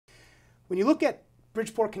When you look at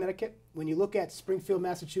Bridgeport, Connecticut, when you look at Springfield,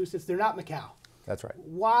 Massachusetts, they're not Macau. That's right.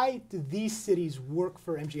 Why do these cities work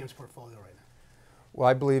for MGM's portfolio right now? Well,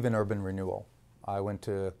 I believe in urban renewal. I went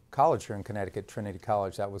to college here in Connecticut, Trinity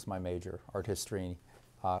College. That was my major, art history,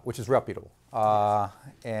 which is reputable,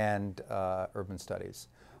 and urban studies.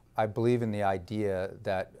 I believe in the idea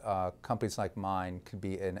that companies like mine could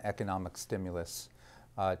be an economic stimulus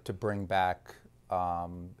to bring back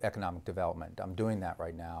economic development. I'm doing that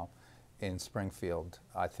right now in Springfield.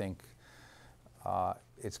 I think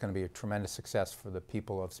it's going to be a tremendous success for the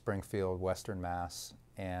people of Springfield, Western Mass,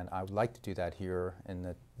 and I would like to do that here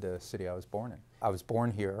in the city I was born in. I was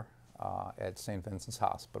born here at St. Vincent's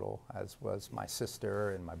Hospital, as was my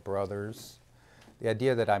sister and my brothers. The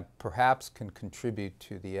idea that I perhaps can contribute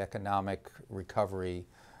to the economic recovery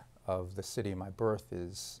of the city of my birth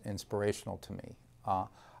is inspirational to me.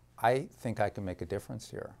 I think I can make a difference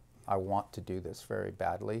here. I want to do this very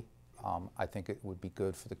badly. I think it would be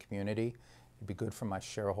good for the community. It'd be good for my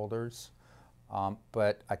shareholders,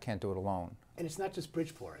 but I can't do it alone. And it's not just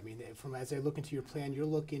Bridgeport. I mean, as I look into your plan, you're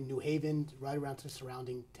looking New Haven, right around to the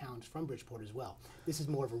surrounding towns from Bridgeport as well. This is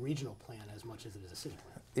more of a regional plan as much as it is a city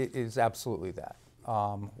plan. It is absolutely that.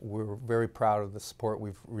 We're very proud of the support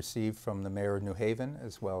we've received from the mayor of New Haven,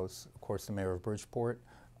 as well as, of course, the mayor of Bridgeport.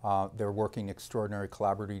 They're working extraordinarily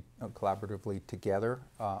collaboratively together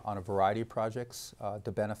on a variety of projects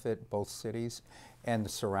to benefit both cities and the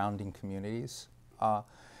surrounding communities.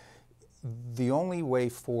 The only way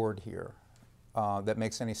forward here that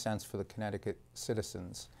makes any sense for the Connecticut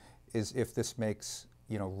citizens is if this makes,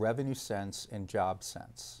 revenue sense and job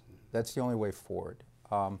sense. That's the only way forward.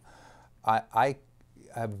 I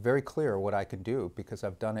am very clear what I can do because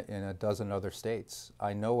I've done it in a dozen other states.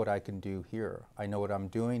 I know what I can do here. I know what I'm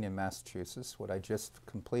doing in Massachusetts, what I just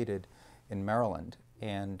completed in Maryland,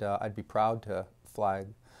 and I'd be proud to flag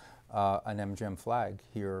an MGM flag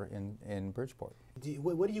here in Bridgeport.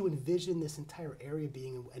 What do you envision this entire area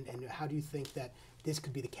being, and how do you think that this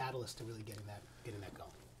could be the catalyst to really getting that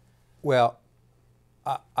going? Well,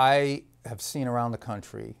 I have seen around the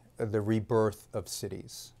country the rebirth of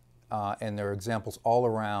cities. And there are examples all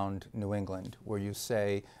around New England where you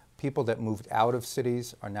say people that moved out of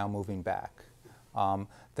cities are now moving back.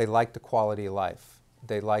 They like the quality of life.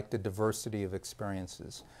 They like the diversity of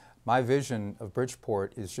experiences. My vision of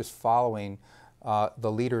Bridgeport is just following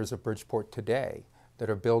the leaders of Bridgeport today that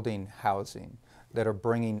are building housing, that are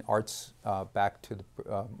bringing arts back to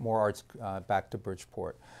more arts back to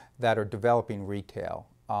Bridgeport, that are developing retail.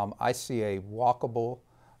 I see a walkable,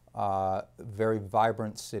 very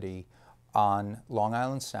vibrant city on Long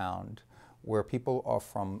Island Sound where people are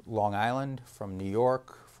from Long Island, from New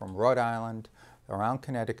York, from Rhode Island, around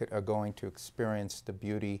Connecticut are going to experience the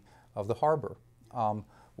beauty of the harbor.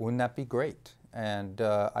 Wouldn't that be great? And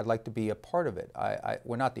I'd like to be a part of it.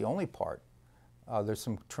 We're not the only part. There's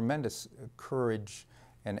some tremendous courage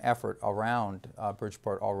and effort around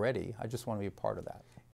Bridgeport already. I just want to be a part of that.